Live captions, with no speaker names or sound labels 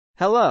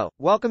Hello,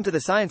 welcome to the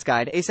Science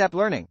Guide ASAP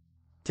Learning.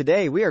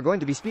 Today we are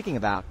going to be speaking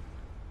about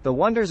the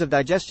wonders of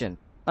digestion,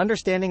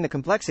 understanding the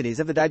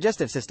complexities of the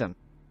digestive system.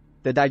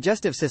 The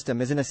digestive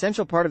system is an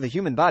essential part of the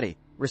human body,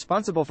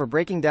 responsible for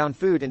breaking down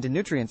food into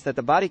nutrients that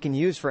the body can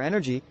use for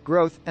energy,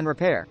 growth, and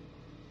repair.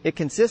 It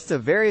consists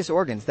of various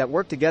organs that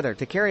work together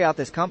to carry out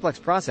this complex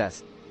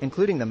process,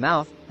 including the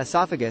mouth,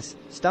 esophagus,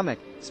 stomach,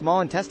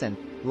 small intestine,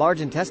 large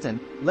intestine,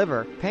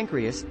 liver,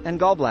 pancreas, and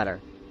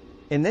gallbladder.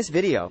 In this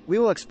video, we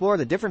will explore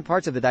the different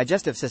parts of the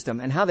digestive system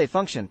and how they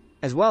function,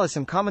 as well as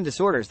some common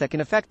disorders that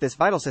can affect this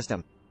vital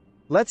system.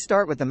 Let's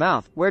start with the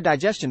mouth, where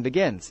digestion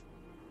begins.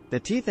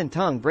 The teeth and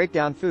tongue break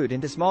down food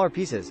into smaller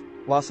pieces,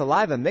 while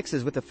saliva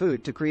mixes with the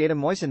food to create a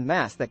moistened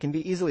mass that can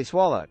be easily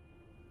swallowed.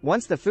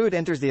 Once the food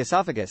enters the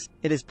esophagus,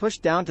 it is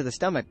pushed down to the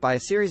stomach by a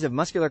series of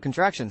muscular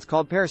contractions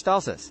called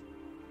peristalsis.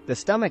 The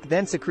stomach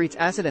then secretes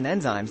acid and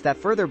enzymes that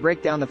further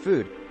break down the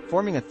food,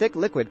 forming a thick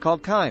liquid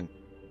called chyme.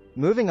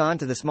 Moving on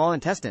to the small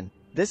intestine,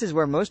 this is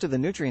where most of the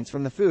nutrients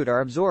from the food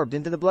are absorbed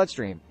into the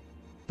bloodstream.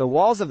 The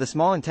walls of the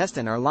small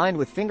intestine are lined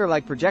with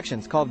finger-like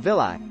projections called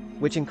villi,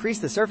 which increase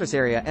the surface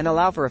area and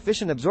allow for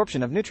efficient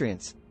absorption of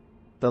nutrients.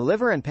 The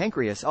liver and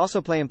pancreas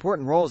also play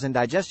important roles in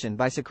digestion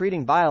by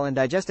secreting bile and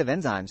digestive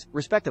enzymes,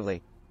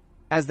 respectively.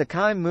 As the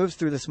chyme moves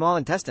through the small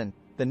intestine,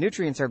 the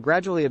nutrients are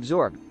gradually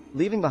absorbed,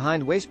 leaving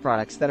behind waste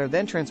products that are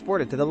then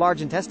transported to the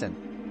large intestine.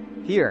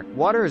 Here,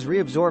 water is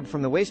reabsorbed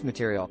from the waste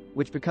material,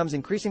 which becomes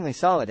increasingly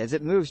solid as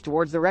it moves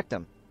towards the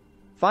rectum.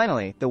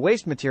 Finally, the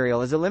waste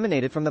material is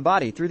eliminated from the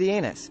body through the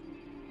anus.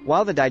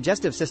 While the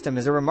digestive system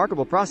is a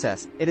remarkable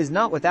process, it is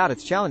not without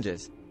its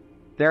challenges.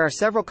 There are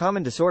several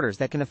common disorders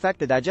that can affect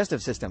the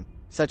digestive system,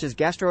 such as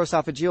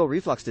gastroesophageal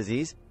reflux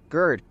disease,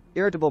 GERD,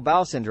 irritable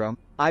bowel syndrome,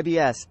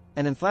 IBS,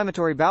 and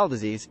inflammatory bowel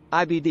disease,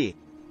 IBD.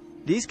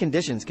 These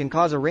conditions can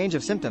cause a range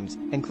of symptoms,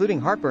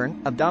 including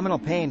heartburn, abdominal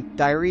pain,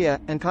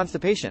 diarrhea, and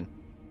constipation.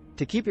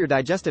 To keep your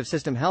digestive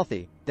system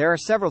healthy, there are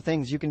several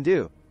things you can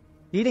do.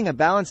 Eating a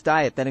balanced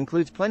diet that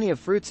includes plenty of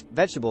fruits,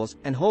 vegetables,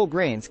 and whole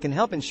grains can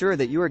help ensure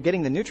that you are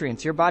getting the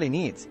nutrients your body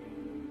needs.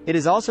 It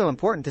is also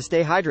important to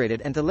stay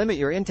hydrated and to limit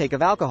your intake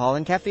of alcohol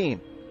and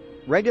caffeine.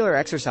 Regular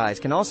exercise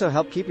can also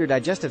help keep your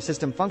digestive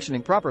system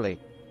functioning properly.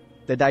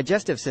 The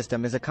digestive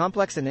system is a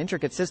complex and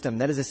intricate system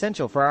that is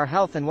essential for our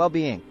health and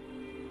well-being.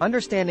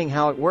 Understanding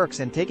how it works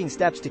and taking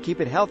steps to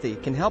keep it healthy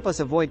can help us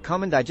avoid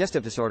common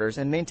digestive disorders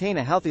and maintain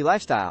a healthy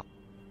lifestyle.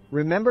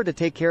 Remember to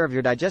take care of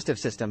your digestive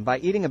system by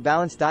eating a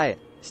balanced diet,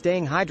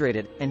 staying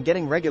hydrated, and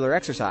getting regular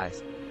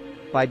exercise.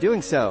 By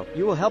doing so,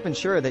 you will help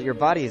ensure that your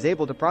body is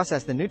able to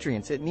process the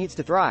nutrients it needs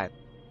to thrive.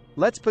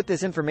 Let's put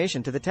this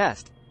information to the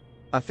test.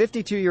 A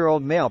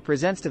 52-year-old male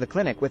presents to the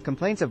clinic with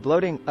complaints of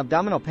bloating,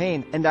 abdominal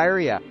pain, and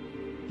diarrhea.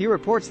 He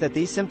reports that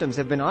these symptoms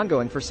have been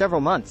ongoing for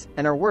several months,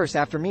 and are worse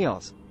after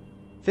meals.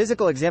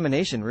 Physical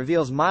examination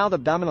reveals mild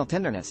abdominal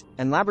tenderness,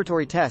 and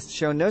laboratory tests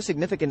show no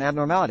significant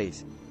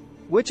abnormalities.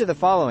 Which of the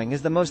following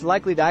is the most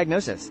likely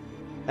diagnosis?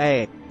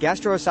 A.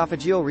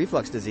 Gastroesophageal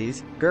reflux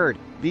disease, GERD.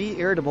 B.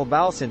 Irritable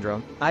bowel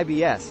syndrome,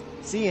 IBS.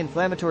 C.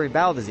 Inflammatory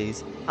bowel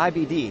disease,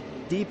 IBD.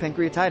 D.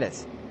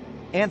 Pancreatitis.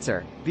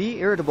 Answer: B.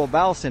 Irritable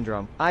bowel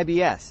syndrome,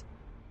 IBS.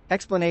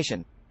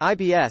 Explanation: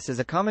 IBS is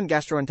a common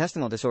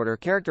gastrointestinal disorder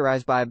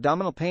characterized by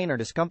abdominal pain or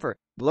discomfort,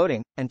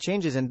 bloating, and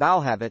changes in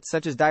bowel habits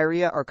such as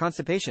diarrhea or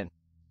constipation.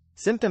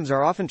 Symptoms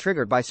are often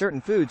triggered by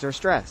certain foods or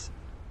stress.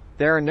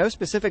 There are no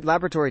specific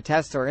laboratory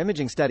tests or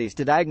imaging studies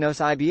to diagnose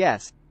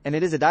IBS, and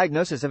it is a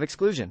diagnosis of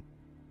exclusion.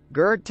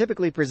 GERD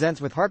typically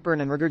presents with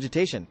heartburn and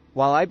regurgitation,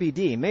 while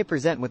IBD may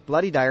present with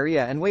bloody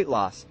diarrhea and weight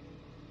loss.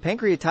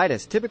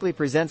 Pancreatitis typically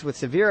presents with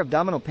severe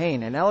abdominal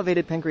pain and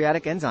elevated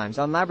pancreatic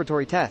enzymes on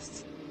laboratory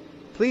tests.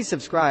 Please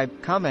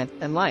subscribe, comment,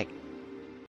 and like.